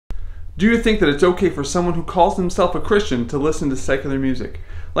Do you think that it's okay for someone who calls himself a Christian to listen to secular music?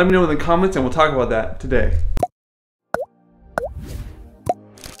 Let me know in the comments and we'll talk about that today.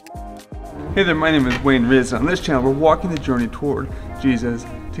 Hey there, my name is WayneWrz, and on this channel we're walking the journey toward Jesus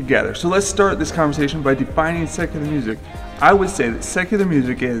together. So let's start this conversation by defining secular music. I would say that secular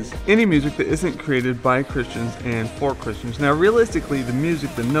music is any music that isn't created by Christians and for Christians. Now realistically, the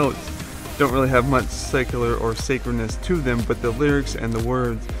music, the notes, don't really have much secular or sacredness to them, but the lyrics and the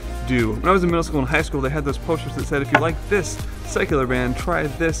words do. When I was in middle school and high school, they had those posters that said, if you like this secular band, try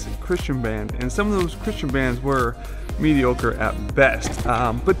this Christian band. And some of those Christian bands were mediocre at best.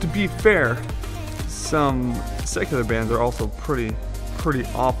 But to be fair, some secular bands are also pretty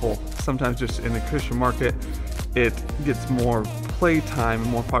awful. Sometimes just in the Christian market, it gets more playtime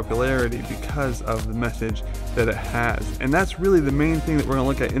and more popularity because of the message that it has. And that's really the main thing that we're going to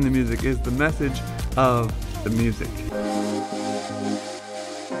look at in the music, is the message of the music.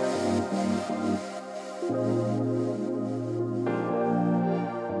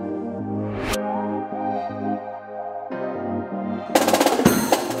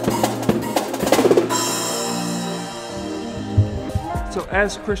 So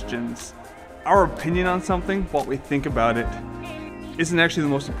as Christians, our opinion on something, what we think about it, isn't actually the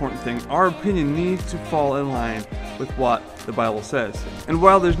most important thing. Our opinion needs to fall in line with what the Bible says. And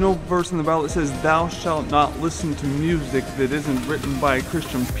while there's no verse in the Bible that says, thou shalt not listen to music that isn't written by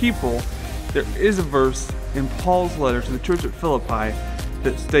Christian people, there is a verse in Paul's letter to the church at Philippi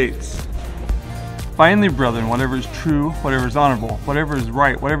that states, finally, brethren, whatever is true, whatever is honorable, whatever is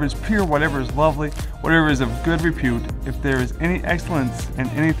right, whatever is pure, whatever is lovely, whatever is of good repute, if there is any excellence and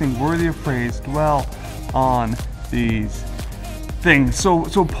anything worthy of praise, dwell on these things. So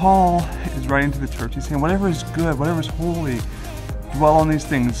Paul is writing to the church. He's saying whatever is good, whatever is holy, dwell on these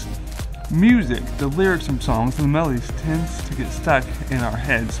things. Music, the lyrics from songs and the melodies tends to get stuck in our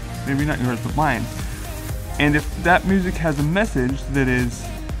heads. Maybe not yours, but mine. And if that music has a message that is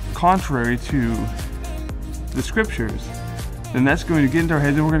contrary to the scriptures, then that's going to get into our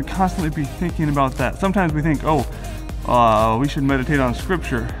heads and we're going to constantly be thinking about that. Sometimes we think, we should meditate on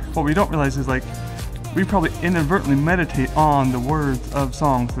scripture. What we don't realize is, like, we probably inadvertently meditate on the words of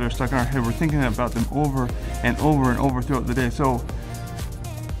songs that are stuck in our head. We're thinking about them over and over and over throughout the day. So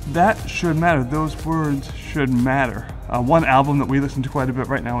that should matter. Those words should matter. One album that we listen to quite a bit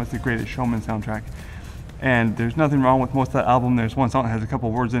right now is the Greatest Showman soundtrack. And there's nothing wrong with most of that album. There's one song that has a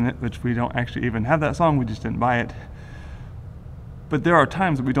couple words in it, which we don't actually even have that song, we just didn't buy it. But there are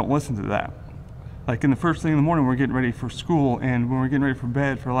times that we don't listen to that. Like in the first thing in the morning, we're getting ready for school, and when we're getting ready for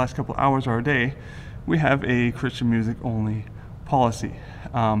bed for the last couple hours of our day, we have a Christian music only policy.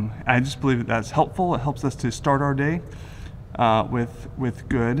 I just believe that that's helpful. It helps us to start our day with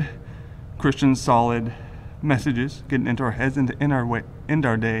good Christian solid messages getting into our heads and to end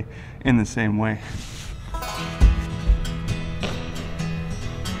our day in the same way.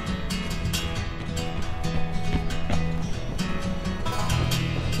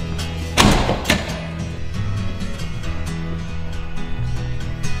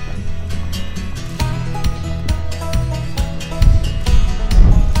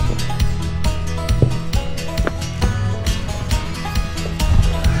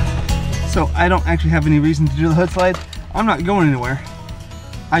 So I don't actually have any reason to do the hood slide. I'm not going anywhere.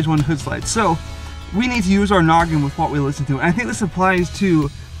 I just want to hood slide. So we need to use our noggin with what we listen to. And I think this applies to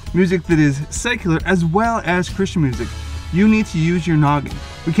music that is secular as well as Christian music. You need to use your noggin.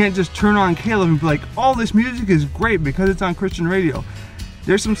 We can't just turn on Caleb and be like, oh, this music is great because it's on Christian radio.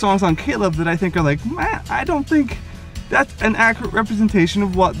 There's some songs on Caleb that I think are like, man, I don't think that's an accurate representation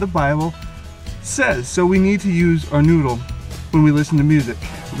of what the Bible says. So we need to use our noodle when we listen to music.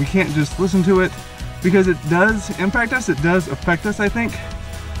 We can't just listen to it because it does impact us, it does affect us, I think.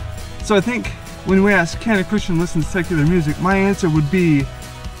 So I think when we ask, can a Christian listen to secular music, my answer would be,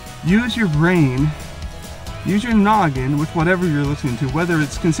 use your brain, use your noggin with whatever you're listening to, whether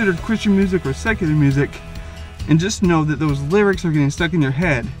it's considered Christian music or secular music, and just know that those lyrics are getting stuck in your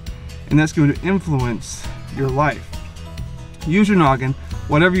head, and that's going to influence your life. Use your noggin,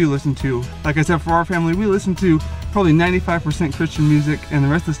 whatever you listen to. Like I said, for our family, we listen to probably 95% Christian music, and the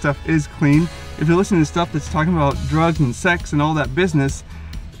rest of the stuff is clean. If you're listening to stuff that's talking about drugs and sex and all that business,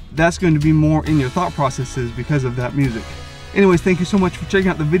 that's going to be more in your thought processes because of that music. Anyways, thank you so much for checking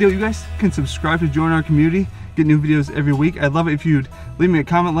out the video. You guys can subscribe to join our community, get new videos every week. I'd love it if you'd leave me a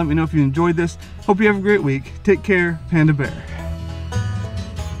comment, let me know if you enjoyed this. Hope you have a great week. Take care, Panda Bear.